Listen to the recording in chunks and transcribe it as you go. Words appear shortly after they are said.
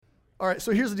All right,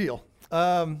 so here's the deal.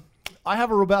 I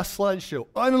have a robust slideshow,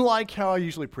 unlike how I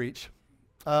usually preach,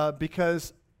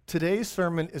 because today's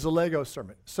sermon is a Lego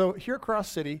sermon. So here at Cross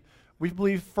City, we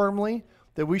believe firmly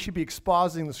that we should be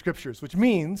expositing the scriptures, which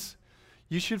means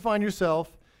you should find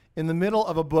yourself in the middle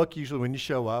of a book, usually when you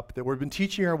show up, that we've been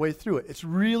teaching our way through it. It's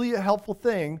really a helpful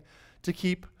thing to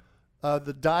keep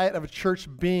the diet of a church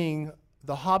being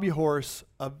the hobby horse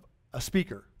of a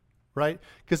speaker, right?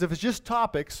 Because if it's just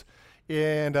topics,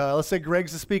 and let's say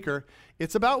Greg's the speaker,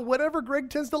 it's about whatever Greg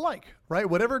tends to like, right?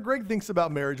 Whatever Greg thinks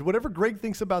about marriage, whatever Greg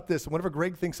thinks about this, and whatever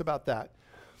Greg thinks about that.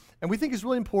 And we think it's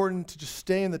really important to just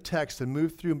stay in the text and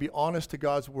move through and be honest to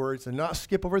God's words and not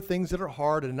skip over things that are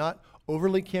hard and not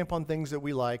overly camp on things that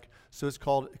we like. So it's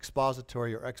called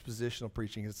expository or expositional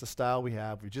preaching. It's the style we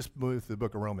have. We just moved through the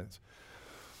book of Romans.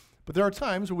 But there are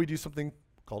times where we do something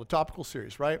called a topical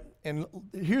series, right? And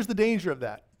here's the danger of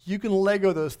that. You can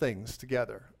Lego those things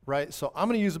together, right? So I'm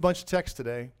going to use a bunch of text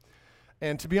today.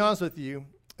 And to be honest with you,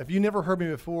 if you never heard me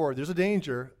before, there's a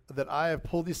danger that I have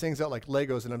pulled these things out like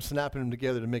Legos and I'm snapping them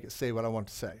together to make it say what I want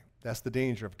to say. That's the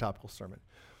danger of a topical sermon.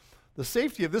 The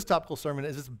safety of this topical sermon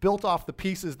is it's built off the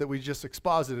pieces that we just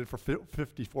exposited for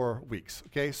 54 weeks,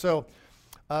 okay? So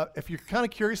if you're kind of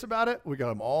curious about it, we got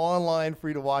them all online for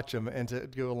you to watch them and to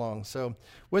go along. So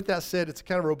with that said, it's a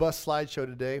kind of robust slideshow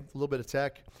today, a little bit of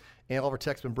tech, and all of our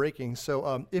tech's been breaking.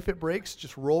 So if it breaks,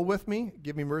 just roll with me,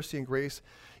 give me mercy and grace.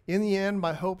 In the end,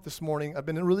 my hope this morning, I've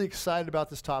been really excited about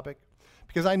this topic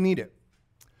because I need it.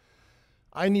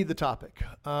 I need the topic.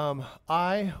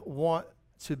 I want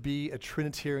to be a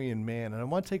Trinitarian man, and I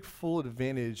want to take full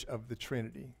advantage of the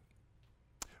Trinity.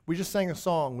 We just sang a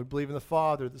song. We believe in the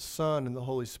Father, the Son, and the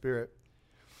Holy Spirit.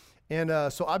 And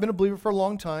so I've been a believer for a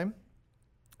long time,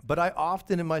 but I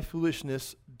often, in my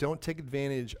foolishness, don't take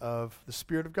advantage of the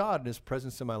Spirit of God and His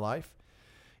presence in my life.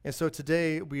 And so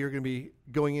today we are going to be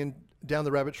going down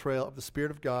the rabbit trail of the Spirit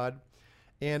of God.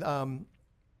 And I'm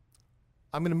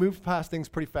going to move past things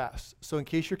pretty fast. So in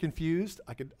case you're confused,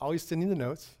 I could always send you the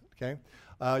notes, okay?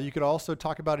 You could also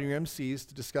talk about it in your MCs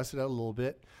to discuss it out a little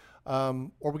bit.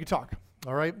 Or we could talk,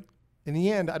 all right? In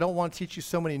the end, I don't want to teach you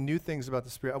so many new things about the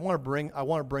Spirit. I want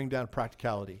to bring down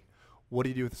practicality. What do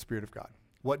you do with the Spirit of God?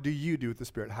 What do you do with the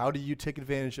Spirit? How do you take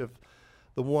advantage of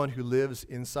the one who lives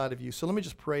inside of you? So let me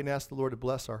just pray and ask the Lord to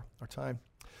bless our time.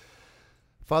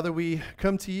 Father, we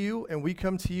come to you, and we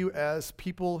come to you as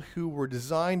people who were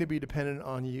designed to be dependent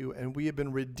on you, and we have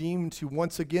been redeemed to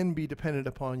once again be dependent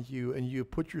upon you, and you have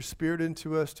put your Spirit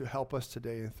into us to help us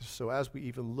today. And so as we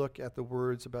even look at the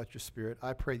words about your Spirit,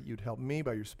 I pray that you'd help me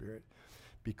by your Spirit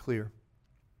be clear.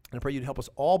 And I pray you'd help us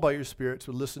all by your Spirit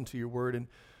to listen to your word. And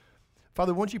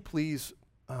Father, won't you please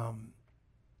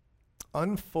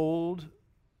unfold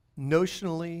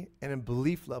notionally and in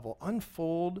belief level,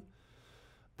 unfold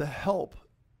the help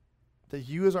that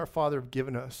you as our Father have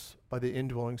given us by the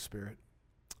indwelling Spirit.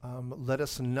 Let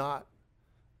us not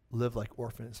live like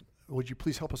orphans. Would you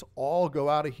please help us all go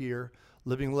out of here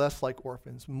living less like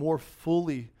orphans, more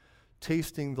fully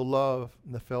tasting the love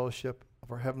and the fellowship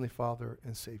of our Heavenly Father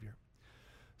and Savior.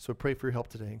 So I pray for your help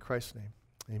today in Christ's name.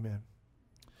 Amen.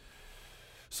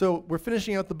 So we're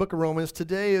finishing out the book of Romans.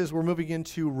 Today we're moving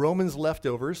into Romans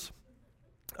leftovers.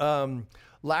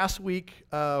 Last week,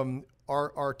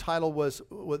 our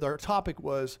topic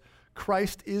was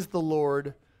Christ is the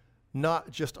Lord,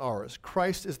 not just ours.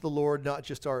 Christ is the Lord, not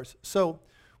just ours. So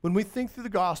when we think through the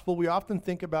gospel, we often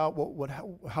think about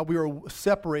how we were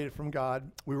separated from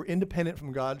God. We were independent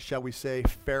from God, shall we say,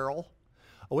 feral,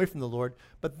 away from the Lord.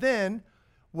 But then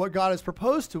what God has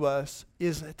proposed to us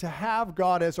is to have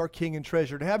God as our King and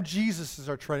treasure, to have Jesus as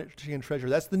our King and treasure.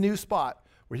 That's the new spot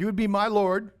where he would be my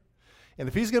Lord. And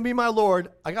if he's going to be my Lord,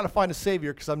 I got to find a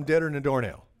Savior because I'm deader than a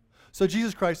doornail. So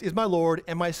Jesus Christ is my Lord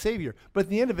and my Savior. But at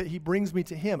the end of it, he brings me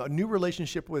to him, a new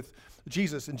relationship with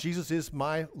Jesus. And Jesus is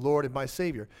my Lord and my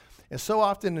Savior. And so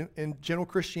often in general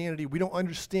Christianity, we don't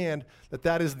understand that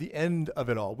that is the end of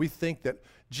it all. We think that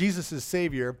Jesus is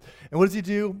Savior. And what does he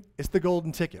do? It's the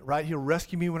golden ticket, right? He'll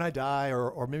rescue me when I die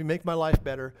or maybe make my life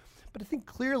better. But I think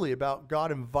clearly about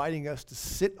God inviting us to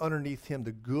sit underneath him,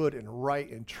 the good and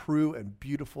right and true and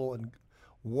beautiful and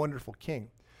wonderful King.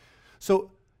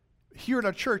 So here at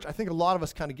our church, I think a lot of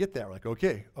us kind of get that. We're like,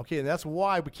 okay, and that's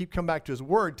why we keep coming back to his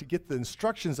word to get the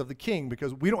instructions of the King,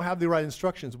 because we don't have the right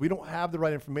instructions. We don't have the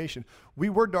right information. We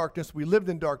were darkness. We lived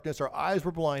in darkness. Our eyes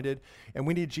were blinded, and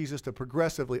we need Jesus to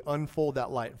progressively unfold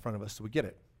that light in front of us so we get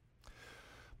it.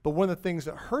 But one of the things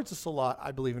that hurts us a lot,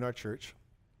 I believe, in our church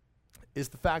is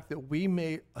the fact that we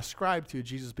may ascribe to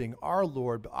Jesus being our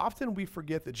Lord, but often we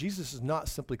forget that Jesus is not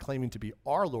simply claiming to be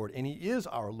our Lord, and he is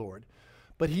our Lord,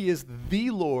 but he is the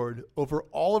Lord over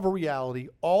all of reality,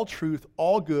 all truth,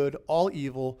 all good, all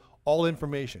evil, all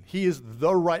information. He is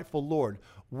the rightful Lord,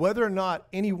 whether or not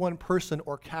any one person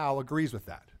or cow agrees with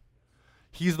that.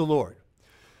 He's the Lord.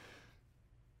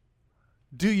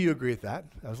 Do you agree with that?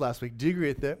 That was last week. Do you agree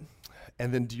with it?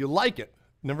 And then do you like it?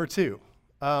 Number two.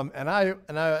 And I,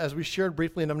 as we shared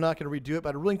briefly, and I'm not going to redo it,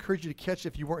 but I really encourage you to catch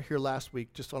it if you weren't here last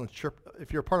week, just on a church,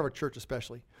 if you're a part of our church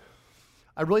especially.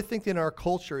 I really think that our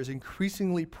culture is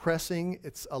increasingly pressing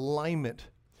its alignment,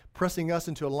 pressing us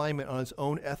into alignment on its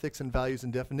own ethics and values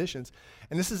and definitions.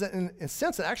 And this is, in a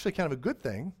sense, actually kind of a good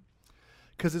thing,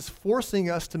 because it's forcing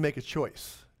us to make a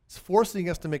choice. It's forcing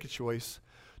us to make a choice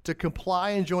to comply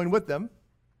and join with them,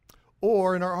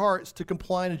 or in our hearts, to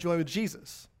comply and join with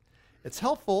Jesus. It's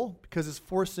helpful because it's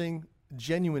forcing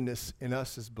genuineness in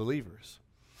us as believers.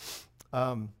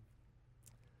 My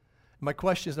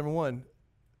question is, number one,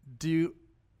 do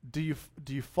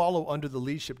you follow under the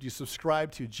leadership? Do you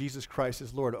subscribe to Jesus Christ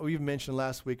as Lord? We even mentioned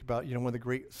last week about one of the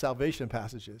great salvation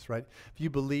passages, right? If you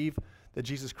believe that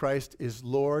Jesus Christ is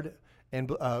Lord,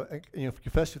 and if you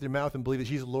confess with your mouth and believe that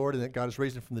He's Lord and that God has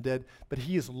raised Him from the dead, but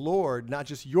He is Lord, not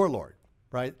just your Lord,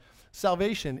 right?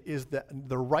 Salvation is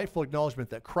the rightful acknowledgement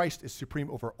that Christ is supreme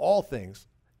over all things,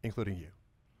 including you.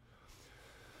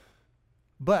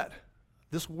 But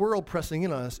this world pressing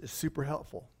in on us is super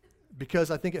helpful, because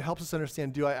I think it helps us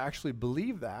understand, do I actually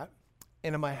believe that?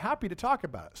 And am I happy to talk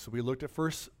about it? So we looked at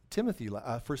 1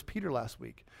 Peter last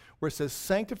week, where it says,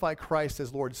 sanctify Christ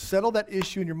as Lord. Settle that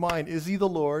issue in your mind. Is He the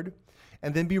Lord?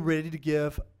 And then be ready to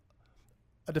give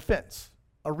a defense,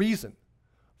 a reason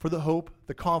for the hope,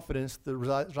 the confidence that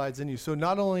resides in you. So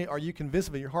not only are you convinced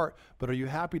of it in your heart, but are you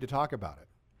happy to talk about it?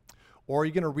 Or are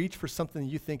you going to reach for something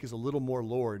you think is a little more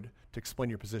Lord to explain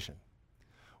your position?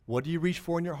 What do you reach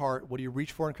for in your heart? What do you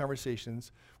reach for in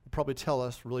conversations? Will probably tell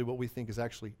us really what we think is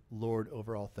actually Lord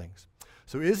over all things.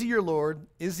 So is He your Lord?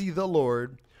 Is He the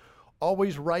Lord?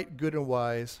 Always right, good, and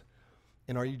wise.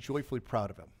 And are you joyfully proud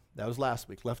of Him? That was last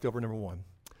week, leftover number one.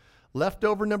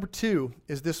 Leftover number two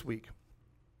is this week.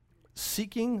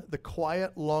 Seeking the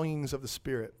quiet longings of the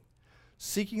Spirit.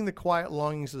 Seeking the quiet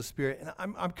longings of the Spirit.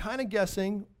 And I'm kind of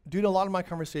guessing, due to a lot of my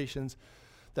conversations,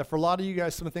 that for a lot of you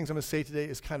guys, some of the things I'm going to say today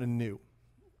is kind of new.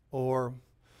 Or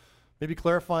maybe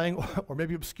clarifying, or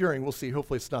maybe obscuring. We'll see.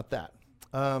 Hopefully it's not that.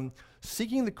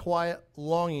 Seeking the quiet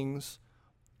longings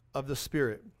of the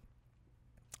Spirit.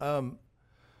 In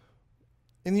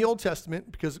the Old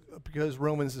Testament, because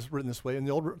Romans is written this way, in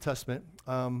the Old Testament,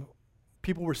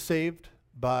 people were saved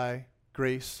by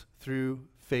grace through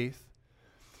faith.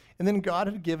 And then God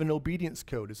had given an obedience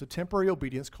code. It's a temporary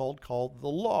obedience called the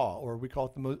law, or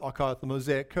I'll call it the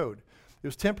Mosaic Code. It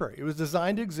was temporary. It was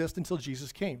designed to exist until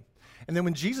Jesus came. And then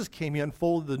when Jesus came, He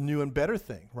unfolded the new and better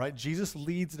thing, right? Jesus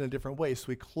leads in a different way.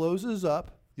 So He closes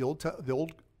up the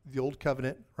old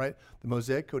covenant, right? The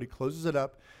Mosaic Code. He closes it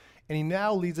up, and He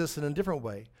now leads us in a different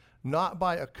way, not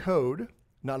by a code,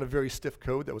 not a very stiff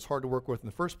code that was hard to work with in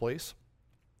the first place,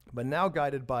 but now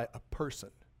guided by a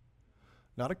person.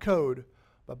 Not a code,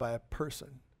 but by a person.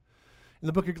 In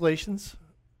the book of Galatians,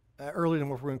 earlier than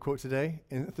what we're going to quote today,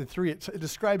 in the 3, it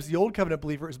describes the old covenant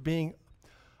believer as being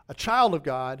a child of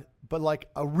God, but like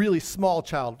a really small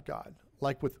child of God,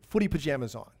 like with footy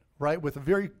pajamas on, right? With a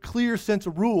very clear sense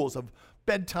of rules of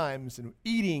bedtimes and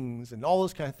eatings and all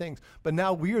those kind of things. But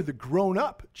now we are the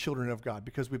grown-up children of God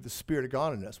because we have the Spirit of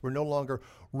God in us. We're no longer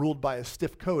ruled by a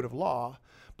stiff code of law,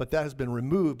 but that has been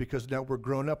removed because now we're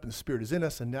grown up and the Spirit is in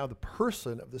us, and now the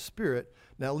person of the Spirit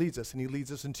now leads us, and He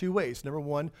leads us in two ways. Number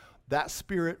one, that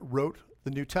Spirit wrote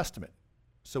the New Testament.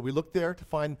 So we look there to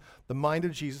find the mind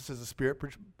of Jesus as the Spirit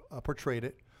portrayed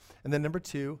it. And then number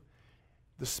two,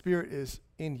 the Spirit is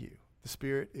in you. The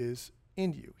Spirit is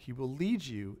in you. He will lead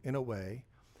you in a way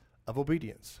of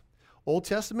obedience. Old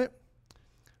Testament,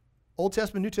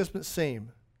 New Testament,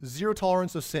 same. Zero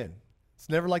tolerance of sin. It's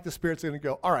never like the Spirit's going to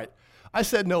go, all right, I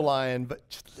said no lying, but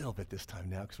just a little bit this time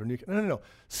now because we're new. No.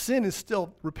 Sin is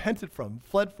still repented from,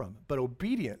 fled from, but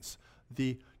obedience,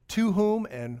 the to whom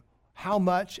and how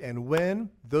much and when,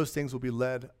 those things will be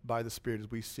led by the Spirit as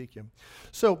we seek Him.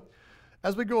 So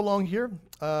as we go along here,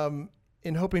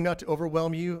 in hoping not to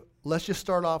overwhelm you, let's just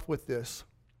start off with this.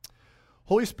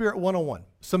 Holy Spirit 101,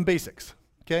 some basics,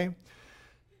 okay?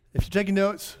 If you're taking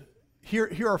notes,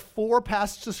 here are 4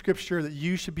 passages of Scripture that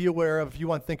you should be aware of if you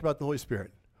want to think about the Holy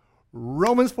Spirit.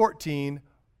 John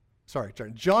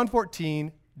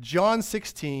 14, John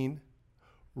 16,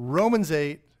 Romans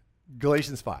 8,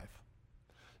 Galatians 5.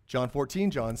 John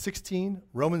 14, John 16,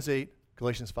 Romans 8,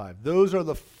 Galatians 5. Those are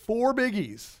the 4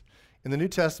 biggies in the New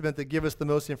Testament that give us the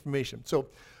most information. So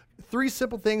 3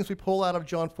 simple things we pull out of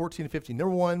John 14 and 15.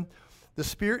 Number one, The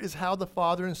Spirit is how the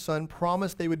Father and Son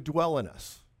promised they would dwell in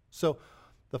us. So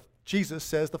Jesus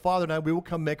says, the Father and I, we will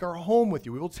come make our home with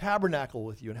you. We will tabernacle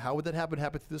with you. And how would that happen?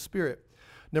 Happen through the Spirit.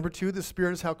 Number 2, the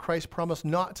Spirit is how Christ promised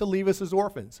not to leave us as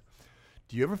orphans.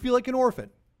 Do you ever feel like an orphan?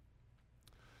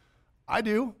 I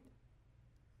do.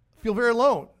 I feel very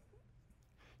alone.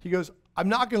 He goes, I'm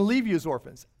not going to leave you as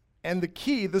orphans. And the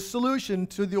key, the solution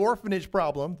to the orphanage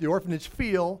problem, the orphanage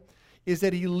feel, is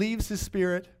that he leaves his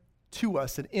Spirit to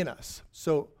us and in us.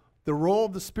 So the role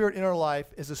of the Spirit in our life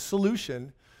is a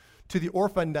solution to the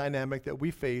orphan dynamic that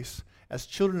we face as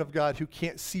children of God who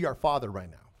can't see our Father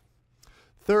right now.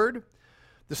 Third,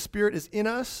 the Spirit is in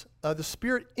us. The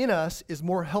Spirit in us is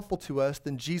more helpful to us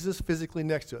than Jesus physically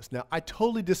next to us. Now, I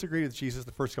totally disagree with Jesus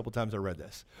the first couple times I read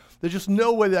this. There's just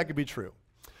no way that could be true.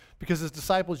 Because as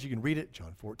disciples, you can read it,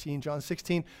 John 14, John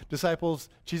 16, disciples,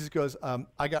 Jesus goes,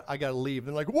 I got to leave. And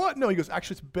they're like, what? No, he goes,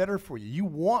 actually, it's better for you. You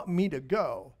want me to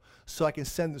go so I can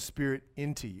send the Spirit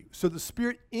into you. So the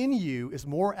Spirit in you is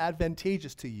more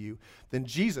advantageous to you than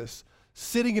Jesus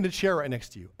sitting in a chair right next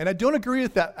to you. And I don't agree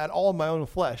with that at all in my own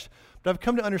flesh, but I've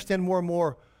come to understand more and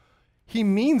more he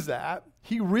means that.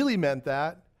 He really meant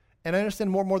that. And I understand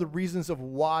more and more the reasons of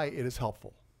why it is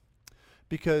helpful.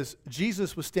 Because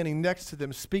Jesus was standing next to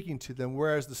them, speaking to them,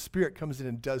 whereas the Spirit comes in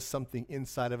and does something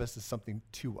inside of us, does something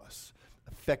to us,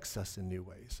 affects us in new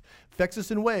ways. Affects us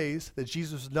in ways that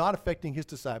Jesus was not affecting his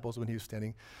disciples when he was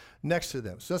standing next to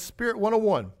them. So that's Spirit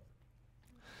 101.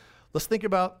 Let's think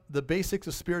about the basics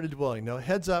of Spirit indwelling. Now,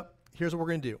 heads up, here's what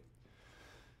we're going to do.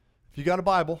 If you got a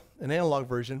Bible, an analog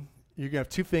version, you're going to have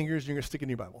 2 fingers, you're going to stick in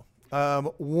your Bible.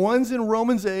 One's in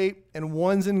Romans 8 and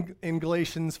one's in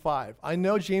Galatians 5. I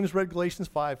know James read Galatians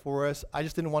 5 for us. I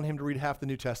just didn't want him to read half the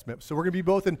New Testament. So we're going to be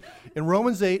both in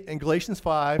Romans 8 and Galatians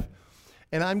 5.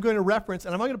 And I'm going to reference,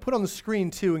 and I'm going to put on the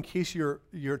screen too, in case you're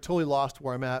totally lost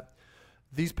where I'm at,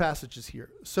 these passages here.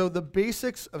 So the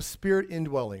basics of Spirit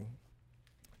indwelling.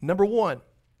 Number 1,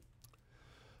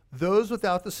 those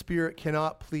without the Spirit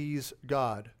cannot please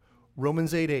God.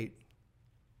 Romans 8:8.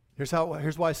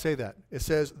 Here's why I say that. It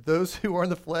says, those who are in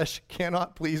the flesh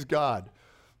cannot please God.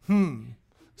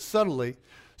 Subtly.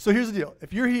 So here's the deal.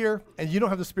 If you're here and you don't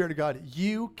have the Spirit of God,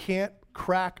 you can't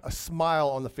crack a smile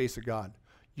on the face of God.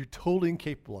 You're totally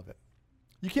incapable of it.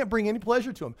 You can't bring any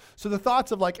pleasure to him. So the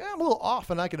thoughts of like, I'm a little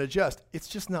off and I can adjust, it's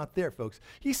just not there, folks.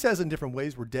 He says in different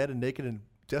ways, we're dead and naked and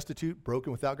destitute,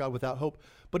 broken, without God, without hope.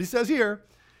 But he says here,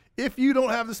 if you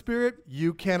don't have the Spirit,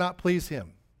 you cannot please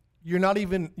him. You're not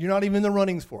even in the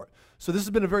runnings for it. So this has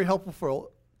been a very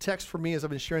helpful text for me as I've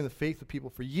been sharing the faith with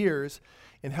people for years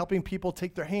and helping people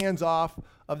take their hands off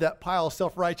of that pile of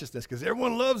self-righteousness, because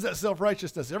everyone loves that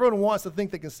self-righteousness. Everyone wants to think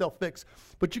they can self-fix,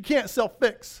 but you can't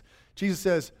self-fix. Jesus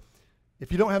says,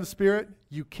 if you don't have the Spirit,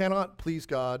 you cannot please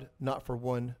God, not for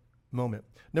one moment.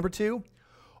 Number 2,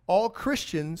 all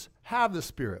Christians have the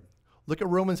Spirit. Look at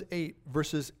Romans 8,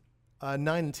 verses 9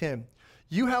 and 10.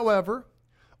 You, however,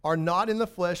 are not in the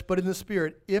flesh, but in the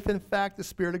Spirit, if in fact the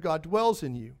Spirit of God dwells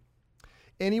in you.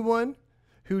 Anyone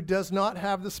who does not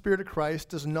have the Spirit of Christ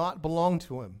does not belong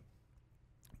to him.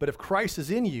 But if Christ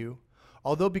is in you,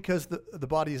 although because the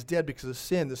body is dead because of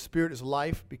sin, the Spirit is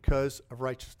life because of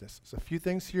righteousness. There's a few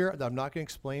things here that I'm not going to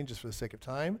explain just for the sake of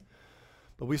time,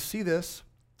 but we see this,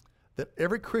 that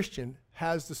every Christian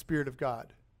has the Spirit of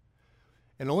God.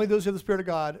 And only those who have the Spirit of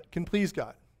God can please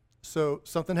God. So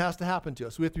something has to happen to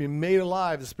us. We have to be made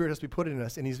alive. The Spirit has to be put in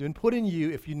us. And he's been put in you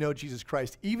if you know Jesus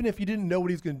Christ, even if you didn't know what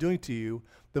he's going to do to you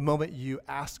the moment you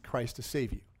ask Christ to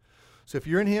save you. So if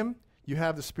you're in him, you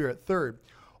have the Spirit. Third,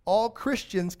 all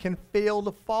Christians can fail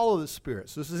to follow the Spirit.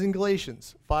 So this is in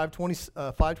Galatians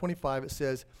 5:25. It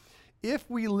says, if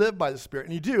we live by the Spirit,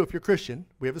 and you do if you're Christian,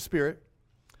 we have the Spirit,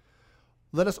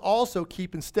 let us also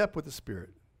keep in step with the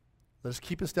Spirit. Let us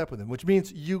keep in step with him, which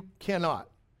means you cannot.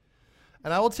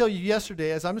 And I will tell you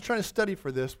yesterday, as I'm trying to study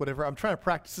for this, whatever, I'm trying to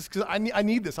practice this because I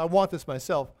need this. I want this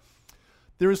myself.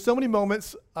 There were so many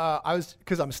moments,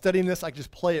 because I'm studying this, I can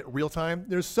just play it real time.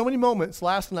 There's so many moments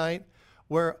last night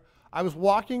where I was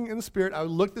walking in the Spirit, I would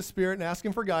look at the Spirit and ask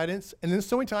him for guidance, and then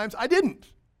so many times I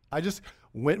didn't. I just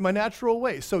went my natural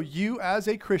way. So you as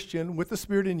a Christian with the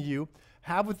Spirit in you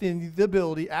have within you the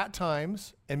ability at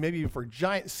times, and maybe even for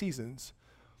giant seasons,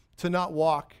 to not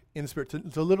walk in the Spirit,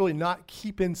 to literally not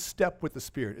keep in step with the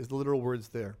Spirit is the literal words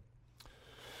there.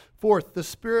 Fourth, the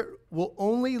Spirit will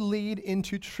only lead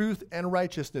into truth and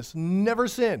righteousness. Never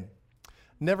sin.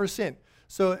 Never sin.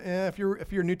 So if you're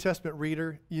a New Testament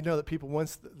reader, you know that people,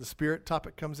 once the Spirit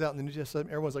topic comes out in the New Testament,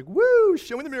 everyone's like, woo,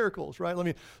 show me the miracles, right? Let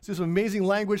me do some amazing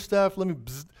language stuff. Let me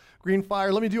green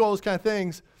fire. Let me do all those kind of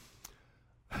things.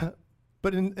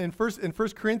 But in 1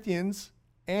 Corinthians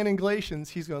and in Galatians,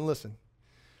 he's going, listen,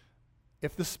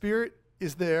 If the Spirit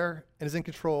is there and is in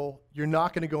control, you're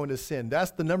not going to go into sin.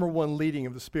 That's the number one leading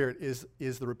of the Spirit is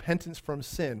the repentance from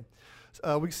sin.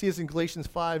 We can see this in Galatians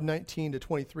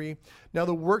 5:19-23. Now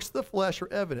the works of the flesh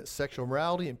are evident: sexual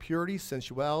immorality, impurity,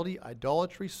 sensuality,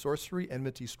 idolatry, sorcery,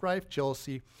 enmity, strife,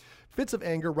 jealousy, fits of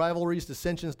anger, rivalries,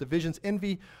 dissensions, divisions,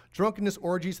 envy, drunkenness,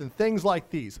 orgies, and things like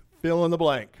these. Fill in the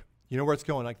blank. You know where it's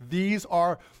going. Like, these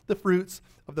are the fruits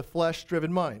of the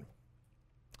flesh-driven mind.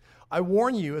 I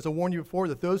warn you, as I warned you before,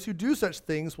 that those who do such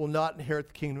things will not inherit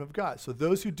the kingdom of God. So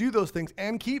those who do those things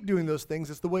and keep doing those things,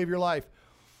 it's the way of your life.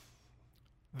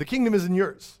 The kingdom isn't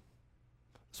yours.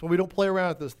 So we don't play around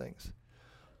with those things.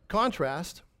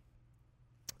 Contrast,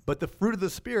 but the fruit of the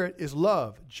Spirit is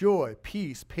love, joy,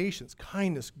 peace, patience,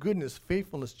 kindness, goodness,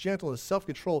 faithfulness, gentleness,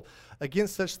 self-control.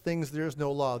 Against such things there is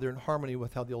no law. They're in harmony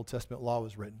with how the Old Testament law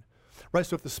was written. Right?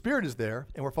 So if the Spirit is there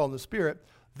and we're following the Spirit,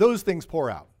 those things pour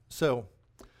out. So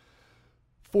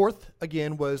fourth,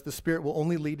 again, was the Spirit will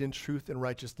only lead in truth and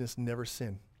righteousness, never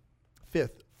sin.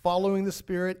 Fifth, following the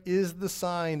Spirit is the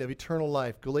sign of eternal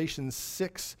life. Galatians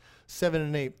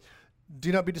 6:7-8.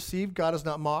 Do not be deceived. God is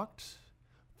not mocked.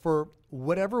 For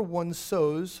whatever one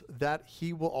sows, that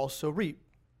he will also reap.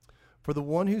 For the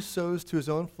one who sows to his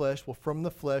own flesh will from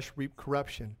the flesh reap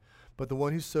corruption. But the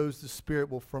one who sows the Spirit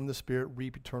will from the Spirit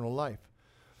reap eternal life.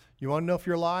 You want to know if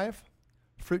you're alive?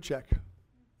 Fruit check.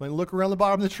 When you look around the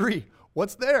bottom of the tree,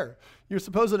 what's there? Your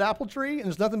supposed apple tree, and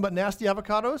there's nothing but nasty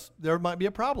avocados? There might be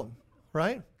a problem,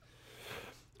 right?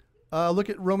 Look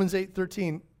at Romans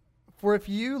 8:13. For if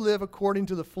you live according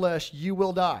to the flesh, you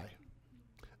will die.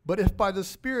 But if by the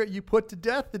Spirit you put to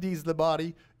death the deeds of the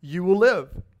body, you will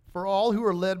live. For all who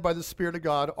are led by the Spirit of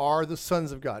God are the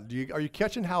sons of God. Are you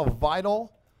catching how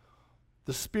vital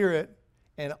the Spirit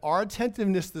and our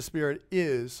attentiveness to the Spirit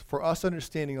is for us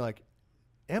understanding, like,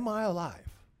 am I alive?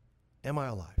 Am I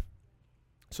alive?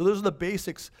 So those are the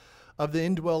basics of the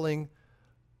indwelling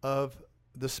of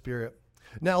the Spirit.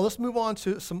 Now let's move on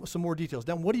to some more details.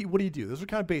 Now what do you do? Those are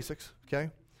kind of basics,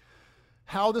 okay?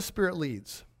 How the Spirit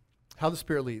leads. How the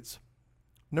Spirit leads.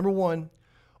 Number one,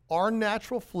 our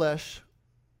natural flesh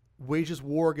wages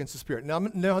war against the Spirit.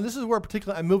 Now this is where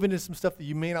particularly I'm moving into some stuff that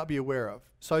you may not be aware of.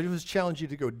 So I just challenge you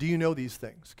to go, do you know these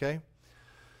things, okay?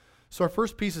 So our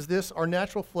first piece is this: our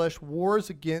natural flesh wars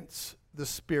against the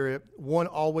Spirit. One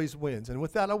always wins. And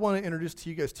with that, I want to introduce to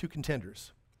you guys two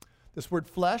contenders. This word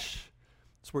flesh,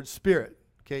 this word spirit,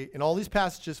 okay? In all these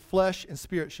passages, flesh and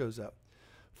spirit shows up.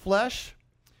 Flesh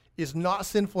is not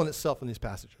sinful in itself in these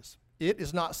passages. It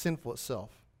is not sinful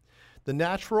itself. The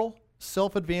natural,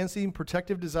 self-advancing,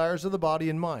 protective desires of the body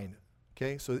and mind.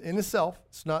 Okay, so in itself,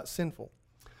 it's not sinful.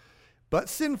 But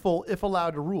sinful if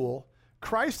allowed to rule.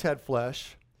 Christ had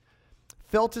flesh,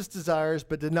 felt its desires,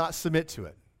 but did not submit to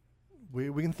it.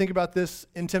 We can think about this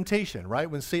in temptation, right?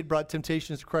 When Satan brought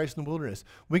temptations to Christ in the wilderness.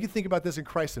 We can think about this in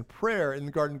Christ in prayer in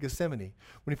the Garden of Gethsemane.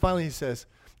 When he says,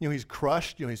 he's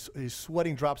crushed, he's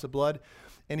sweating drops of blood.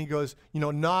 And he goes,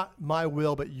 not my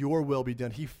will, but your will be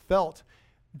done. He felt,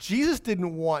 Jesus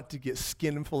didn't want to get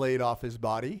skin filleted off his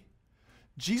body.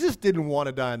 Jesus didn't want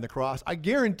to die on the cross. I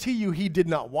guarantee you he did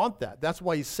not want that. That's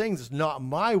why he's saying this, not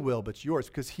my will, but yours,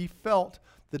 because he felt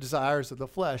the desires of the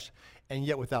flesh, and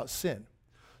yet without sin.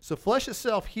 So flesh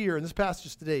itself here in this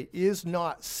passage today is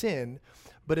not sin,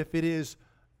 but if it is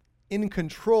in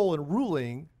control and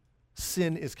ruling,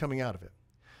 sin is coming out of it.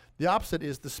 The opposite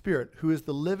is the Spirit, who is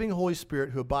the living Holy Spirit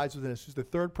who abides within us, who's the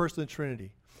third person of the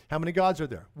Trinity. How many gods are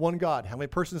there? One God. How many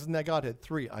persons in that Godhead?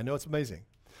 3. I know it's amazing.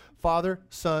 Father,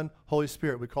 Son, Holy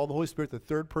Spirit. We call the Holy Spirit the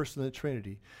third person of the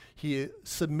Trinity. He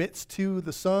submits to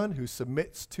the Son, who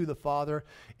submits to the Father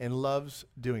and loves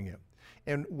doing it.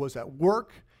 And was at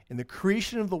work in the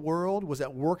creation of the world, was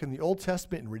at work in the Old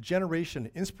Testament in regeneration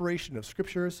and inspiration of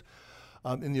Scriptures,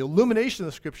 in the illumination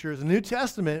of the Scriptures. In the New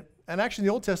Testament, and actually in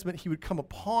the Old Testament, he would come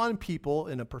upon people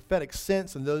in a prophetic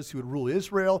sense, and those who would rule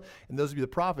Israel, and those would be the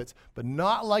prophets, but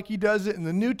not like he does it in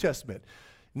the New Testament.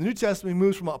 In the New Testament, he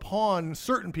moves from upon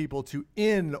certain people to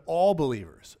in all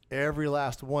believers, every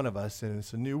last one of us, and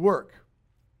it's a new work.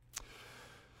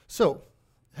 So,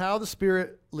 how the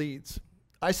Spirit leads.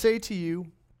 I say to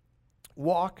you,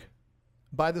 walk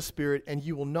by the Spirit, and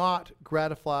you will not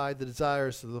gratify the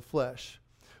desires of the flesh.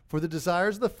 For the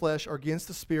desires of the flesh are against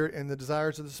the Spirit, and the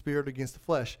desires of the Spirit against the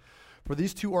flesh. For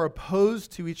these two are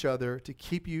opposed to each other to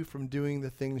keep you from doing the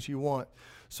things you want.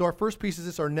 So our first piece is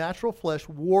this: our natural flesh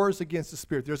wars against the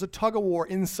Spirit. There's a tug of war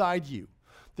inside you.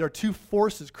 There are two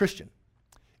forces, Christian.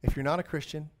 If you're not a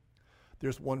Christian,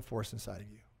 there's one force inside of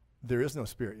you. There is no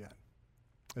Spirit yet.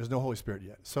 There's no Holy Spirit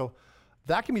yet. So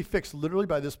That can be fixed literally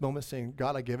by this moment saying,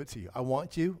 God, I give it to you. I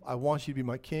want you. I want you to be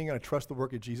my king. And I trust the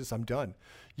work of Jesus. I'm done.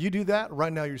 You do that,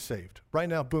 right now you're saved. Right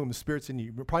now, boom, the Spirit's in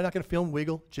you. You're probably not going to feel him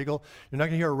wiggle, jiggle. You're not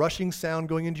going to hear a rushing sound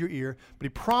going into your ear. But he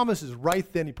promises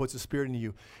right then he puts the Spirit in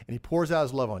you. And he pours out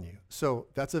his love on you. So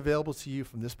that's available to you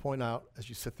from this point out as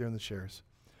you sit there in the chairs.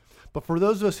 But for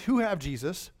those of us who have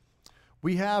Jesus,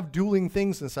 we have dueling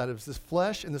things inside of us, this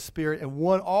flesh and the Spirit, and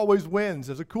one always wins.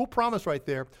 There's a cool promise right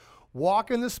there.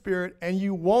 Walk in the Spirit, and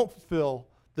you won't fulfill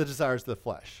the desires of the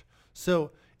flesh.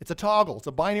 So it's a toggle. It's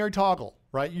a binary toggle,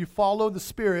 right? You follow the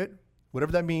Spirit,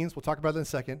 whatever that means. We'll talk about that in a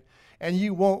second. And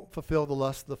you won't fulfill the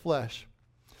lust of the flesh.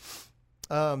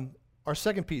 Our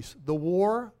second piece, the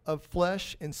war of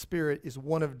flesh and spirit is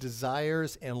one of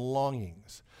desires and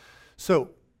longings. So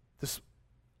this,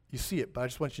 you see it, but I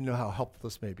just want you to know how helpful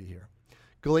this may be here.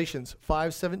 Galatians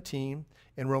 5:17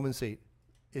 and Romans 8.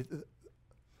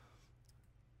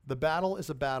 The battle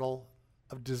is a battle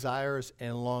of desires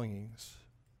and longings,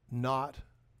 not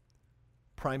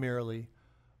primarily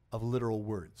of literal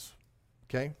words.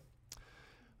 Okay?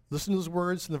 Listen to those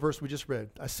words in the verse we just read.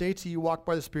 I say to you, walk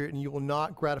by the Spirit, and you will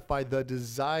not gratify the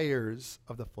desires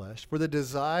of the flesh. For the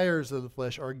desires of the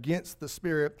flesh are against the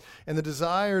Spirit, and the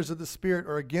desires of the Spirit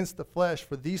are against the flesh,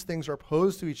 for these things are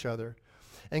opposed to each other,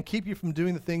 and keep you from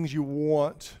doing the things you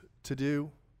want to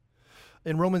do.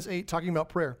 In Romans 8, talking about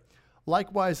prayer.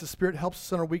 Likewise, the Spirit helps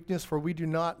us in our weakness, for we do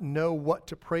not know what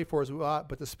to pray for as we ought,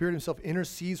 but the Spirit himself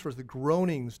intercedes for us the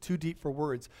groanings too deep for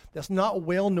words. That's not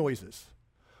wail noises.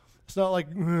 It's not like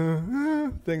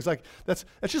things like, that's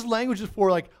just languages for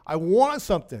like, I want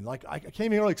something. Like, I can't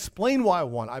even really explain why I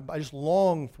want. I just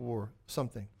long for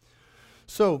something.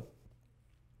 So,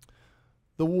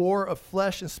 the war of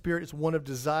flesh and spirit is one of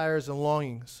desires and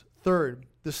longings. Third,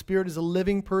 the Spirit is a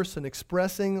living person,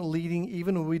 expressing, leading,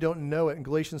 even when we don't know it. In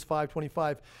Galatians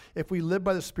 5:25, if we live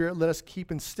by the Spirit, let us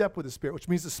keep in step with the Spirit, which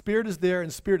means the Spirit is there and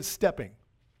the Spirit is stepping.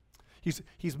 He's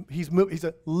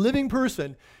a living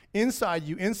person inside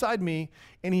you, inside me,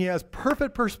 and he has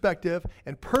perfect perspective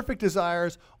and perfect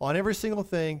desires on every single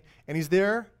thing, and he's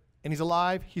there, and he's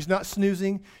alive. He's not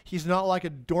snoozing. He's not like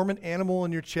a dormant animal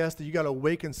in your chest that you got to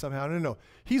awaken somehow. No.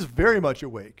 He's very much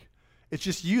awake. It's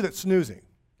just you that's snoozing.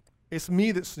 It's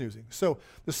me that's snoozing. So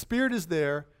the Spirit is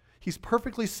there. He's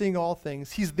perfectly seeing all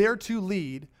things. He's there to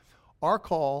lead. Our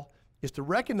call is to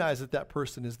recognize that that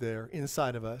person is there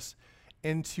inside of us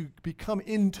and to become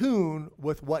in tune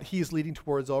with what he is leading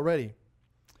towards already.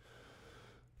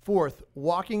 Fourth,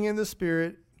 walking in the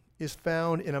Spirit is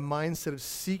found in a mindset of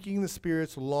seeking the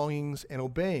Spirit's longings and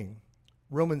obeying.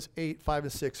 Romans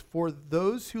 8:5-6, for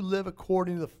those who live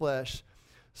according to the flesh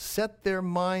set their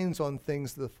minds on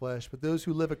things of the flesh, but those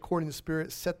who live according to the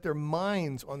Spirit set their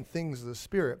minds on things of the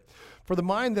Spirit. For the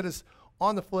mind that is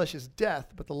on the flesh is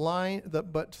death, but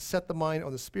to set the mind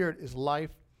on the Spirit is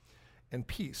life and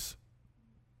peace.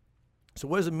 So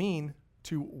what does it mean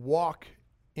to walk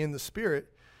in the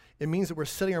Spirit? It means that we're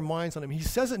setting our minds on him. He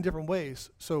says it in different ways.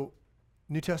 So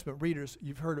New Testament readers,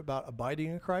 you've heard about abiding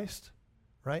in Christ,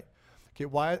 right? Okay,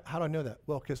 why? How do I know that?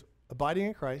 Well, because abiding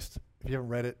in Christ, if you haven't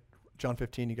read it, John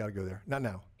 15, you got to go there. Not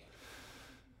now.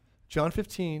 John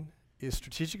 15 is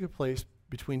strategically placed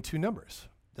between two numbers.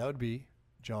 That would be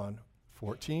John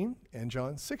 14 and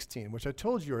John 16, which I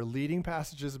told you are leading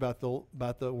passages about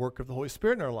the work of the Holy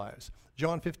Spirit in our lives.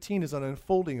 John 15 is an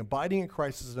unfolding. Abiding in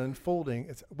Christ is an unfolding.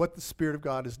 It's what the Spirit of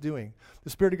God is doing. The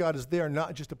Spirit of God is there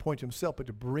not just to point to himself, but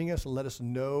to bring us and let us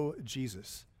know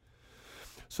Jesus.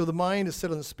 So the mind is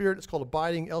set on the Spirit. It's called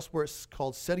abiding. Elsewhere, it's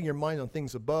called setting your mind on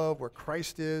things above, where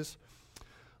Christ is.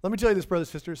 Let me tell you this, brothers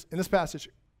and sisters. In this passage,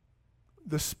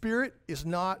 the Spirit is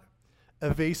not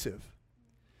evasive.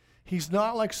 He's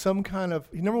not like some kind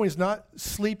of, number one, he's not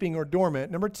sleeping or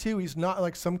dormant. Number two, he's not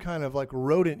like some kind of like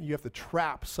rodent you have to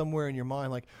trap somewhere in your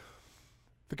mind. Like,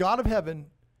 the God of heaven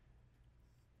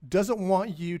doesn't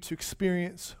want you to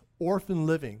experience orphan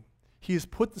living. He has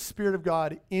put the Spirit of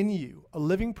God in you, a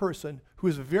living person who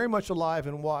is very much alive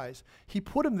and wise. He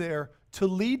put him there to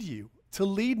lead you, to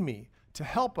lead me, to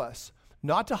help us,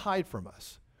 not to hide from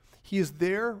us. He is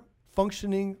there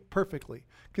functioning perfectly.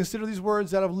 Consider these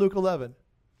words out of Luke 11.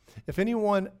 If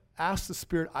anyone asks the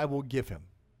Spirit, I will give him,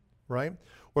 right?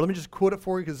 Or let me just quote it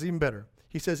for you because it's even better.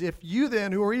 He says, if you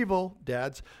then, who are evil,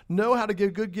 dads, know how to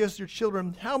give good gifts to your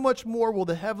children, how much more will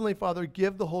the Heavenly Father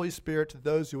give the Holy Spirit to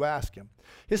those who ask him?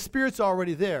 His Spirit's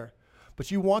already there,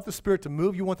 but you want the Spirit to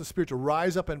move. You want the Spirit to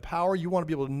rise up in power. You want to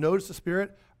be able to notice the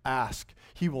Spirit. Ask.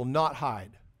 He will not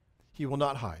hide. He will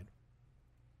not hide.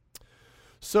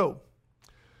 So,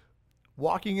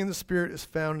 Walking in the Spirit is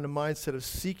found in a mindset of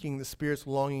seeking the Spirit's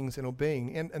longings and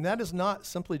obeying. And that is not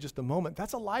simply just a moment.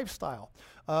 That's a lifestyle.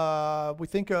 We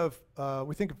think of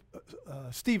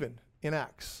Stephen in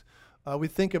Acts. We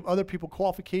think of other people,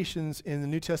 qualifications in the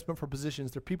New Testament for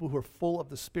positions. They're people who are full of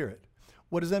the Spirit.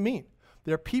 What does that mean?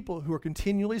 They're people who are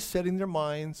continually setting their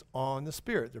minds on the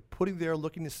Spirit. They're putting there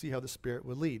looking to see how the Spirit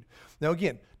would lead. Now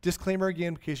again, disclaimer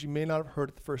again, because you may not have heard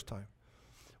it the first time.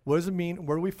 What does it mean?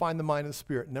 Where do we find the mind of the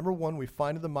Spirit? Number one, we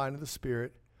find the mind of the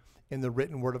Spirit in the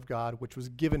written Word of God, which was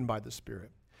given by the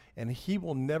Spirit. And He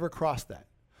will never cross that.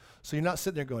 So you're not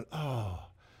sitting there going, oh,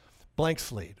 blank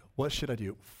slate, what should I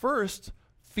do? First,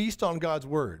 feast on God's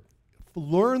Word.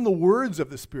 Learn the words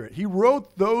of the Spirit. He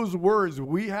wrote those words.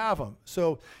 We have them.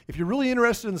 So if you're really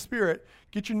interested in the Spirit,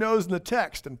 get your nose in the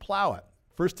text and plow it.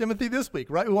 1 Timothy this week,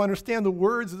 right? We'll understand the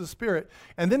words of the Spirit.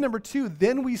 And then number two,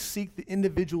 then we seek the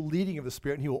individual leading of the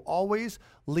Spirit, and He will always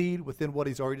lead within what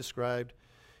He's already described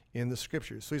in the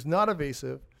Scriptures. So He's not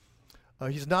evasive.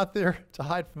 He's not there to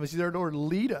hide from us. He's there to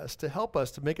lead us, to help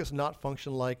us, to make us not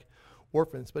function like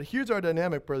orphans. But here's our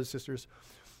dynamic, brothers and sisters.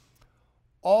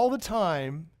 All the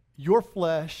time, your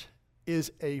flesh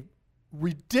is a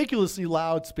ridiculously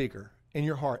loud speaker in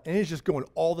your heart, and it's just going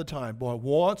all the time. Boy,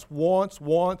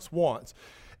 wants.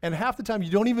 And half the time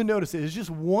you don't even notice it. It's just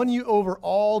won you over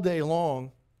all day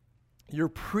long. You're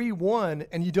pre-won,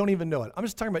 and you don't even know it. I'm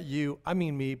just talking about you. I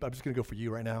mean me, but I'm just going to go for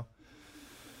you right now.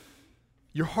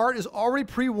 Your heart is already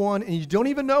pre-won, and you don't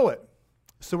even know it.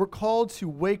 So we're called to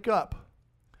wake up,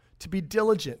 to be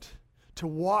diligent, to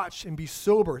watch and be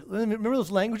sober. Remember those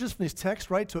languages from these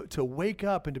texts, right? To wake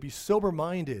up and to be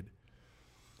sober-minded.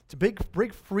 To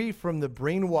break free from the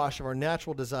brainwash of our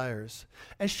natural desires.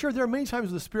 And sure, there are many times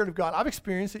with the Spirit of God, I've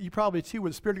experienced it, you probably too, where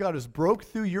the Spirit of God has broke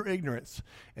through your ignorance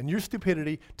and your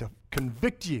stupidity to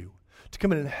convict you, to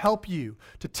come in and help you,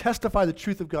 to testify the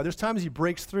truth of God. There's times He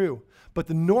breaks through, but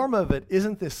the norm of it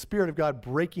isn't the Spirit of God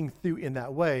breaking through in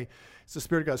that way. It's the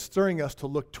Spirit of God stirring us to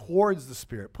look towards the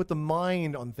Spirit, put the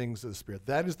mind on things of the Spirit.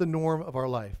 That is the norm of our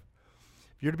life.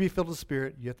 If you're to be filled with the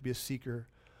Spirit, you have to be a seeker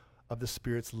of the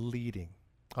Spirit's leading.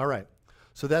 All right,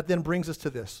 so that then brings us to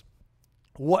this.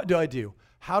 What do I do?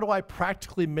 How do I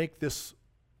practically make this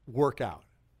work out?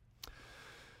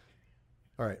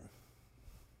 All right,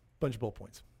 bunch of bullet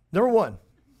points. Number one,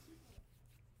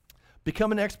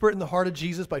 become an expert in the heart of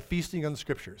Jesus by feasting on the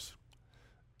Scriptures.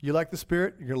 You like the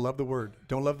Spirit, you're going to love the Word.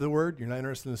 Don't love the Word, you're not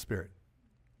interested in the Spirit.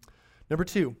 Number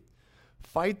two,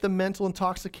 fight the mental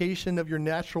intoxication of your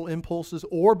natural impulses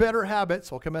or better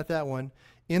habits, I'll come at that one,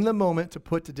 in the moment to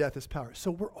put to death His power. So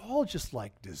we're all just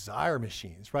like desire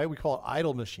machines, right? We call it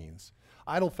idol machines,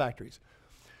 idol factories.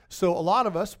 So a lot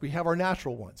of us, we have our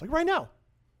natural ones. Like right now,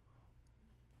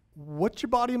 what's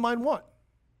your body and mind want?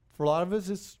 For a lot of us,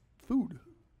 it's food.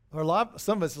 Or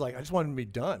some of us is like, I just want it to be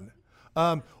done.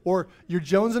 Or you're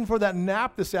jonesing for that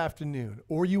nap this afternoon,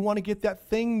 or you want to get that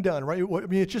thing done, right? I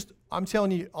mean, it's just, I'm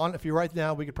telling you, if you're right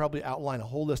now, we could probably outline a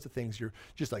whole list of things. You're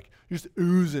just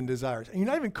oozing desires, and you're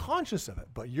not even conscious of it,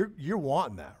 but you're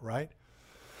wanting that, right?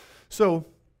 So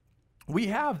we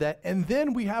have that, and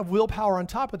then we have willpower on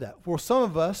top of that. For some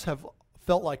of us have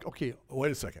felt like, okay,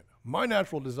 wait a second, my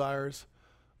natural desires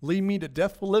lead me to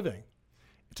deathful living,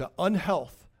 to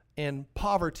unhealth and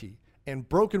poverty and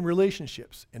broken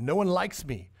relationships, and no one likes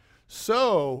me.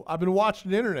 So I've been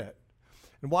watching the internet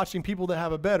and watching people that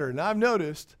have it better, and I've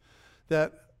noticed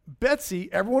that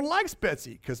everyone likes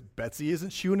Betsy because Betsy isn't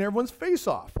chewing everyone's face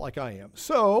off like I am.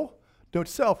 So, note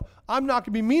to self, I'm not going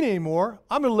to be mean anymore.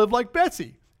 I'm going to live like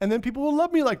Betsy, and then people will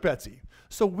love me like Betsy.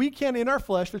 So we can, in our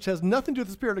flesh, which has nothing to do with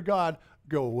the Spirit of God,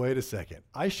 go, wait a second.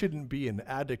 I shouldn't be an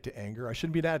addict to anger. I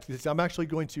shouldn't be an addict to this. I'm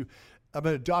going to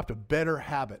adopt a better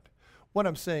habit. What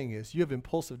I'm saying is you have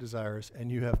impulsive desires and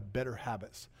you have better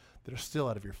habits that are still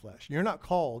out of your flesh. You're not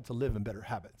called to live in better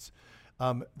habits.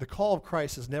 The call of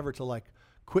Christ is never to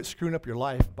quit screwing up your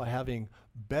life by having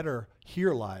better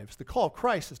here lives. The call of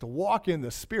Christ is to walk in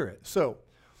the Spirit. So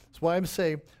that's why I'm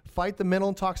saying fight the mental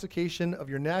intoxication of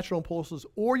your natural impulses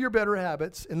or your better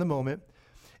habits in the moment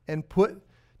and put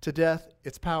to death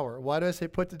its power. Why do I say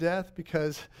put to death?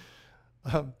 Because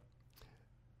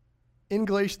in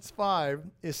Galatians 5,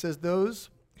 it says those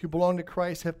who belong to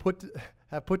Christ have put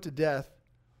to death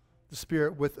the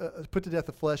spirit put to death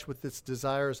the flesh with its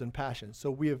desires and passions. So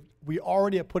we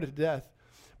already have put it to death,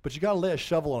 but you got to lay a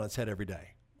shovel on its head every day.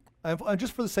 And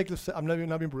just for the sake of, I'm not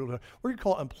being brutal. We're going to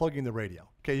call it unplugging the radio.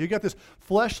 Okay, you got this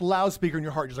flesh loudspeaker in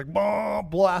your heart, just like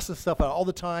blasting stuff out all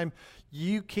the time.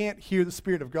 You can't hear the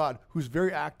Spirit of God, who's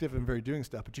very active and very doing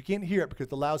stuff, but you can't hear it because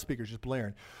the loudspeaker is just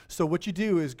blaring. So what you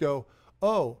do is go,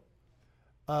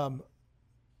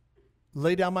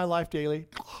 lay down my life daily,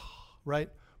 right?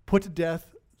 Put to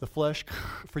death the flesh,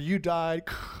 for you died,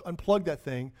 unplug that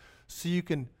thing so you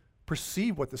can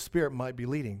perceive what the Spirit might be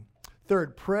leading.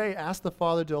 Third, pray, ask the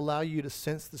Father to allow you to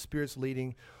sense the Spirit's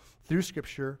leading through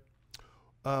Scripture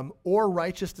or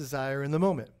righteous desire in the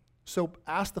moment. So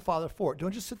ask the Father for it.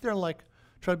 Don't just sit there and like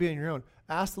try to be on your own.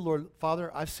 Ask the Lord, Father,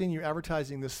 I've seen you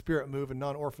advertising the Spirit move and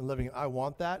non-orphan living. I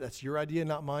want that. That's your idea,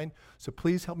 not mine. So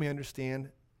please help me understand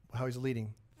how he's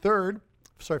leading.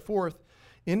 Fourth,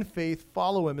 in faith,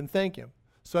 follow him and thank him.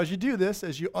 So as you do this,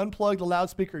 as you unplug the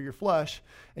loudspeaker of your flesh,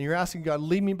 and you're asking God,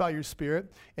 lead me by your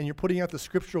Spirit, and you're putting out the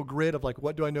scriptural grid of like,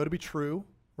 what do I know to be true,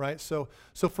 right? So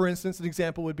for instance, an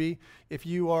example would be if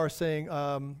you are saying,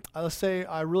 let's say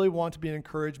I really want to be an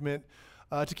encouragement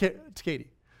to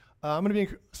Katie. I'm going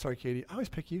to be, sorry, Katie, I always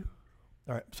pick you.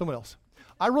 All right, someone else.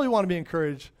 I really want to be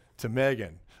encouraged to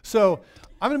Megan. So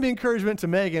I'm going to be encouragement to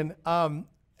Megan,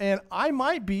 and I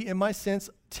might be, in my sense,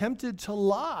 tempted to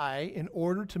lie in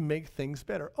order to make things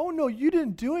better. Oh, no, you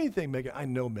didn't do anything, Megan. I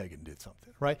know Megan did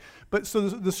something, right? But so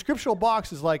the scriptural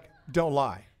box is like, don't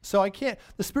lie. So I can't,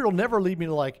 the Spirit will never lead me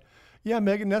to like, yeah,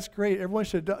 Megan, that's great. Everyone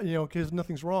should, because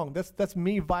nothing's wrong. That's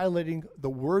me violating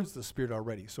the words of the Spirit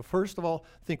already. So first of all,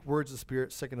 think words of the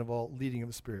Spirit. Second of all, leading of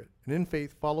the Spirit. And in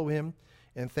faith, follow him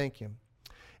and thank him.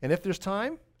 And if there's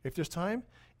time,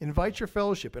 invite your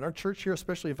fellowship. In our church here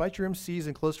especially, invite your MCs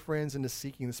and close friends into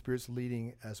seeking the Spirit's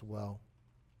leading as well.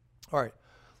 All right,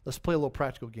 let's play a little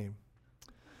practical game.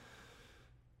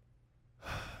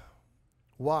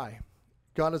 Why?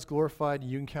 God is glorified and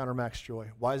you encounter max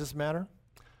joy. Why does this matter?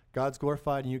 God's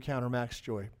glorified and you encounter max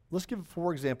joy. Let's give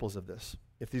 4 examples of this,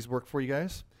 if these work for you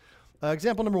guys.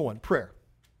 Example number 1, prayer,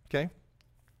 okay?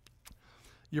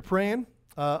 You're praying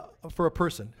for a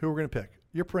person who we're going to pick.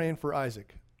 You're praying for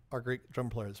Isaac, our great drum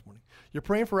player this morning. You're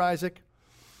praying for Isaac.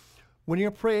 When you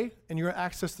pray and you're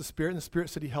access the Spirit, and the Spirit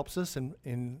said he helps us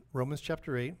in Romans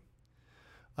chapter 8,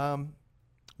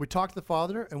 we talk to the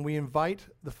Father and we invite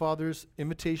the Father's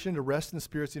invitation to rest in the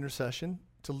Spirit's intercession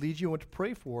to lead you what to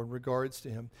pray for in regards to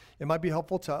him. It might be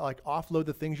helpful to like offload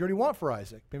the things you already want for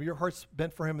Isaac. Maybe your heart's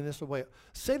bent for him in this way.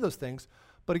 Say those things.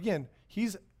 But again,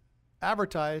 he's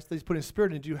advertised that he's putting his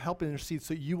Spirit into you, help intercede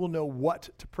so you will know what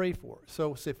to pray for.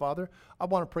 So say, Father, I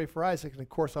want to pray for Isaac, and of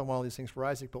course I want all these things for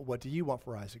Isaac, but what do you want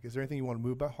for Isaac? Is there anything you want to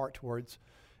move my heart towards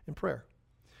in prayer?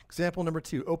 Example number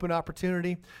 2, open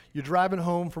opportunity. You're driving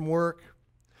home from work,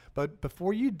 but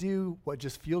before you do what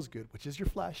just feels good, which is your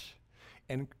flesh,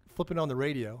 and flipping on the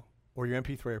radio or your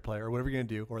MP3 player or whatever you're going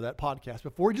to do, or that podcast,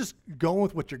 before just going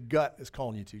with what your gut is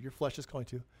calling you to, your flesh is calling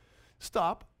you to,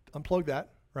 stop, unplug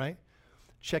that, right?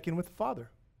 Check in with the Father.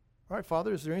 All right,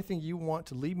 Father, is there anything you want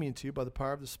to lead me into by the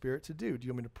power of the Spirit to do? Do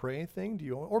you want me to pray anything?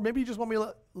 Or maybe you just want me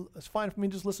to, it's fine for me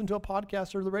to just listen to a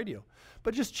podcast or the radio.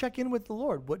 But just check in with the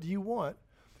Lord. What do you want?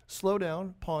 Slow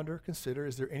down, ponder, consider,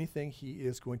 is there anything he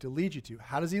is going to lead you to?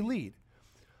 How does he lead?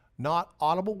 Not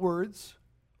audible words.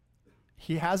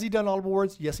 Has he done audible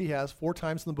words? Yes, he has. 4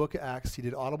 times in the book of Acts, he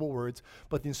did audible words.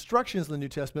 But the instructions in the New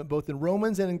Testament, both in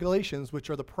Romans and in Galatians, which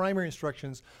are the primary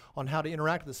instructions on how to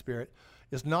interact with the Spirit,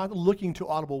 is not looking to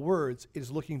audible words, it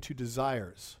is looking to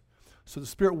desires. So the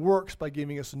Spirit works by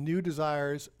giving us new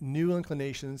desires, new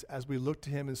inclinations as we look to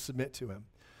him and submit to him.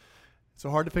 So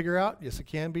hard to figure out? Yes, it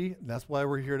can be. And that's why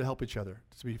we're here to help each other.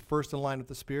 To be first in line with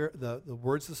the Spirit, the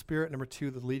words of the Spirit. Number 2,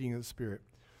 the leading of the Spirit.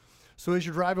 So as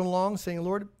you're driving along saying,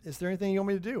 Lord, is there anything you want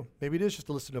me to do? Maybe it is just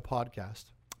to listen to a podcast.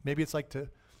 Maybe it's like to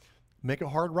make a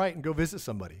hard right and go visit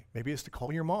somebody. Maybe it's to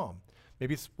call your mom.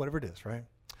 Maybe it's whatever it is, right?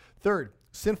 Third,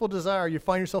 sinful desire. You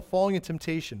find yourself falling in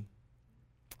temptation.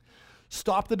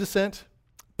 Stop the descent.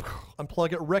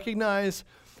 Unplug it. Recognize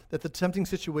that the tempting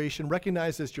situation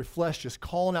recognizes your flesh just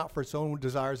calling out for its own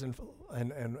desires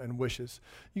and wishes.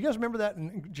 You guys remember that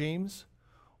in James?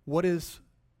 What is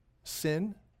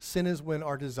sin? Sin is when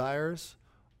our desires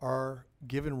are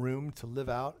given room to live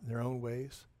out in their own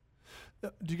ways.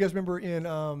 Do you guys remember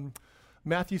in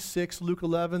Matthew 6, Luke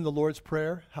 11, the Lord's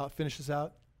Prayer, how it finishes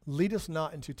out? Lead us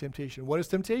not into temptation. What is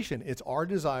temptation? It's our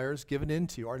desires given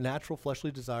into, our natural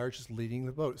fleshly desires just leading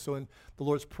the boat. So in the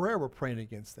Lord's Prayer, we're praying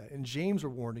against that. In James,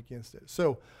 we're warned against it.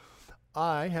 So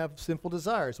I have sinful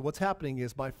desires. What's happening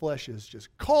is my flesh is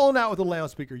just calling out with a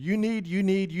loudspeaker. You need.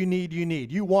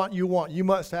 You want, you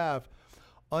must have.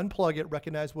 Unplug it,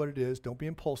 recognize what it is. Don't be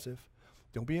impulsive.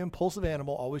 Don't be an impulsive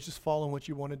animal, always just following what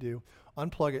you want to do.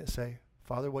 Unplug it and say,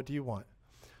 Father, what do you want?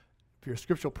 If you're a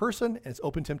scriptural person and it's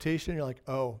open temptation, you're like,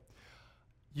 oh,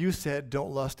 you said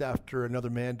don't lust after another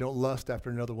man, don't lust after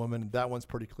another woman. That one's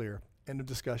pretty clear. End of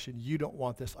discussion. You don't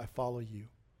want this. I follow you.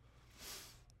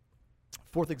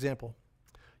 4th example.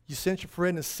 You sense your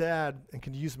friend is sad and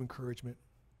can use some encouragement.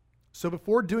 So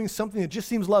before doing something that just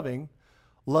seems loving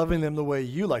them the way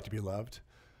you like to be loved,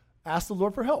 ask the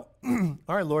Lord for help.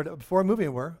 All right, Lord, before I move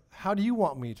anywhere, how do you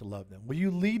want me to love them? Will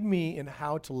you lead me in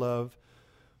how to love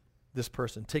this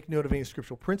person? Take note of any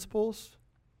scriptural principles.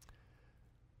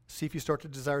 See if you start to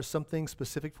desire something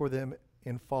specific for them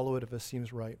and follow it if it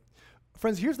seems right.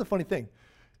 Friends, here's the funny thing.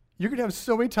 You're going to have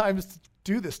so many times to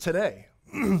do this today.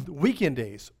 Weekend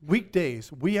days,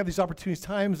 weekdays, we have these opportunities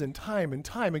time and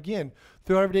time again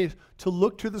throughout our days to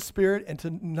look to the Spirit and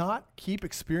to not keep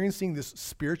experiencing this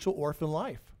spiritual orphan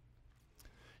life.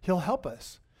 He'll help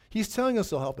us. He's telling us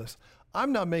he'll help us.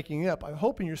 I'm not making it up. I'm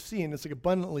hoping you're seeing, it's like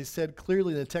abundantly said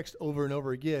clearly in the text over and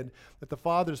over again, that the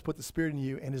Father has put the Spirit in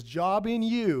you, and his job in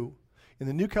you, in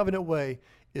the new covenant way,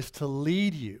 is to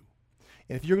lead you.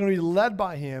 And if you're going to be led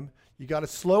by him, you got to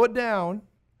slow it down,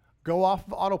 go off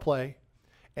of autoplay,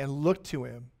 and look to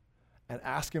him and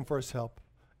ask him for his help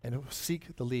and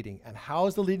seek the leading. And how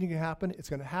is the leading going to happen? It's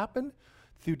going to happen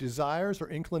through desires or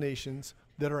inclinations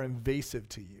that are invasive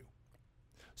to you.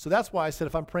 So that's why I said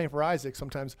if I'm praying for Isaac,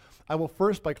 sometimes I will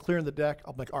first, by clearing the deck,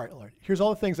 I'm like, all right, Lord, here's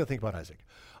all the things I think about Isaac.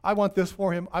 I want this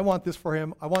for him. I want this for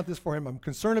him. I want this for him. I'm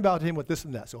concerned about him with this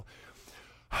and that. So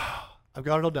I've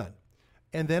got it all done.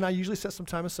 And then I usually set some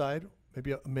time aside,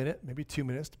 maybe a minute, maybe 2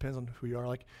 minutes, depends on who you are.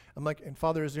 I'm like, and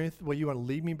Father, is there anything way you want to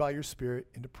lead me by your Spirit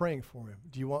into praying for him?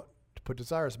 Do you want to put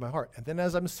desires in my heart? And then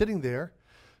as I'm sitting there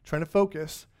trying to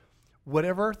focus,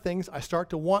 whatever things I start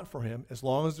to want for him, as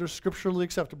long as they're scripturally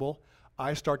acceptable,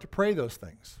 I start to pray those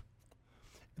things.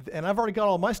 And I've already got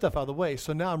all my stuff out of the way,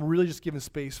 so now I'm really just giving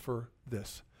space for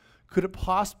this. Could it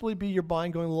possibly be your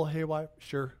mind going a little haywire?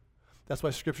 Sure. That's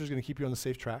why Scripture is going to keep you on the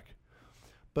safe track.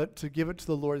 But to give it to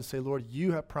the Lord and say, Lord,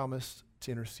 you have promised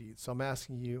to intercede. So I'm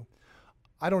asking you,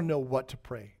 I don't know what to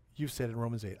pray. You've said in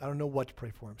Romans 8, I don't know what to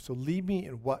pray for him. So lead me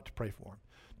in what to pray for him.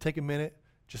 Take a minute,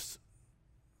 just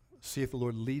see if the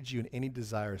Lord leads you in any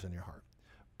desires in your heart.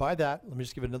 By that, let me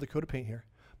just give it another coat of paint here.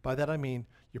 By that I mean,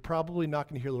 you're probably not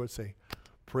going to hear the Lord say,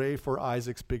 pray for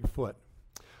Isaac's big foot.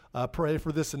 Pray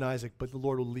for this in Isaac, but the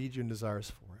Lord will lead you in desires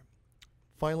for him.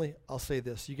 Finally, I'll say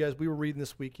this. You guys, we were reading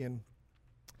this weekend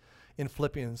in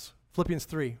Philippians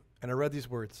 3, and I read these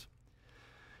words.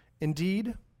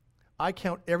 Indeed, I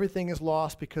count everything as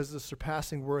loss because of the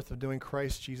surpassing worth of knowing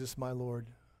Christ Jesus my Lord.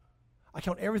 I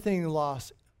count everything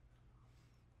loss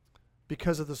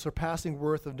because of the surpassing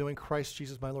worth of knowing Christ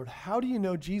Jesus my Lord. How do you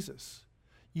know Jesus?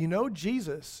 You know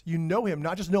Jesus. You know him,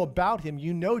 not just know about him.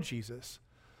 You know Jesus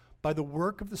by the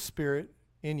work of the Spirit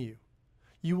in you.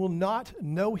 You will not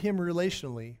know him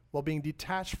relationally while being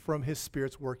detached from his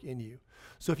Spirit's work in you.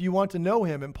 So if you want to know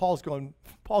him, and Paul's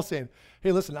saying,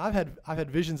 hey, listen, I've had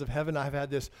visions of heaven. I've had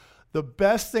this. The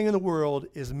best thing in the world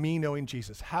is me knowing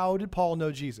Jesus. How did Paul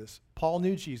know Jesus? Paul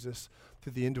knew Jesus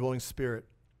through the indwelling Spirit,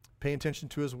 paying attention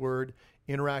to his word,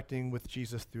 interacting with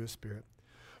Jesus through his Spirit.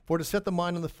 For to set the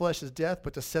mind on the flesh is death,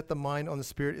 but to set the mind on the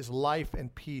Spirit is life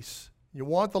and peace. You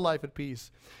want the life and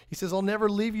peace. He says, I'll never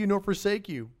leave you nor forsake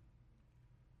you.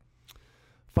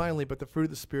 Finally, but the fruit of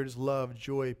the Spirit is love,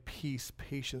 joy, peace,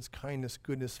 patience, kindness,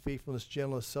 goodness, faithfulness,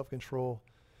 gentleness, self-control.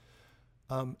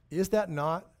 Is that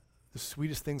not the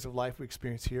sweetest things of life we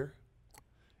experience here?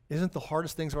 Isn't the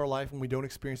hardest things of our life when we don't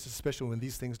experience this, especially when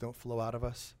these things don't flow out of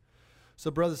us? So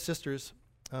brothers and sisters,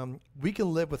 we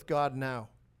can live with God now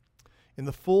in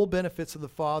the full benefits of the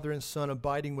Father and Son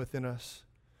abiding within us.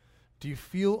 Do you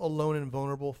feel alone and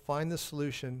vulnerable? Find the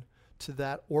solution to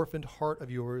that orphaned heart of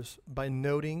yours by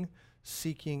noting,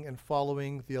 seeking, and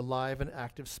following the alive and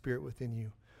active Spirit within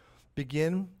you.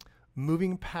 Begin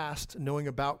moving past knowing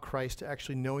about Christ to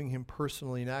actually knowing him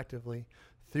personally and actively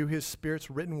through his Spirit's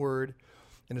written word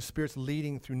and his Spirit's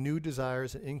leading through new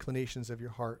desires and inclinations of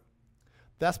your heart.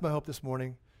 That's my hope this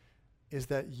morning, is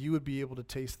that you would be able to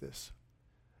taste this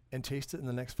and taste it in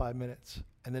the next 5 minutes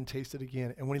and then taste it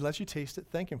again. And when he lets you taste it,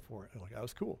 thank him for it. And like, that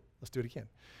was cool. Let's do it again.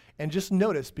 And just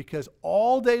notice, because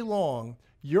all day long,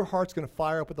 your heart's going to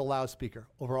fire up with the loudspeaker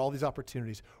over all these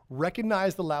opportunities.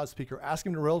 Recognize the loudspeaker. Ask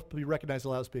him to relatively recognize the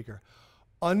loudspeaker.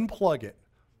 Unplug it.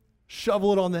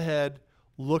 Shovel it on the head.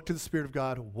 Look to the Spirit of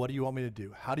God. What do you want me to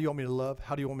do? How do you want me to love?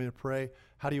 How do you want me to pray?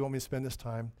 How do you want me to spend this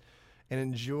time? And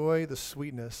enjoy the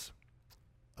sweetness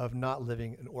of not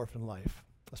living an orphan life.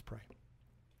 Let's pray.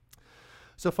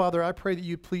 So, Father, I pray that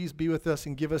you please be with us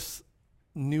and give us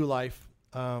new life.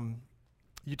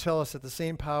 You tell us that the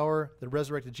same power that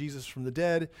resurrected Jesus from the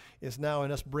dead is now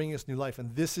in us, bringing us new life,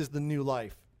 and this is the new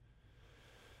life.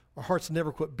 Our hearts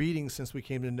never quit beating since we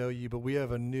came to know you, but we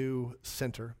have a new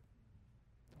center.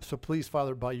 So please,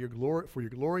 Father, by your glory, for your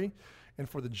glory and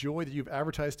for the joy that you've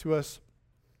advertised to us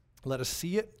Let us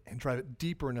see it and drive it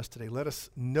deeper in us today. Let us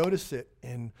notice it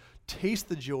and taste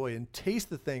the joy and taste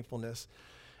the thankfulness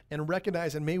and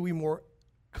recognize, and may we more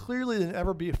clearly than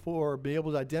ever before be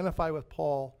able to identify with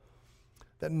Paul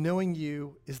that knowing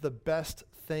you is the best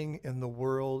thing in the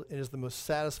world. It is the most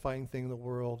satisfying thing in the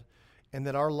world. And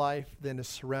that our life then is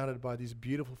surrounded by these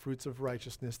beautiful fruits of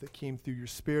righteousness that came through your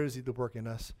Spirit as you did the work in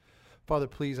us. Father,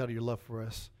 please, out of your love for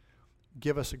us,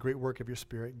 give us a great work of your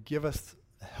Spirit. Give us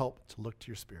help to look to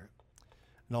your Spirit.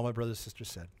 And all my brothers and sisters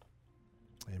said,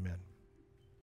 amen.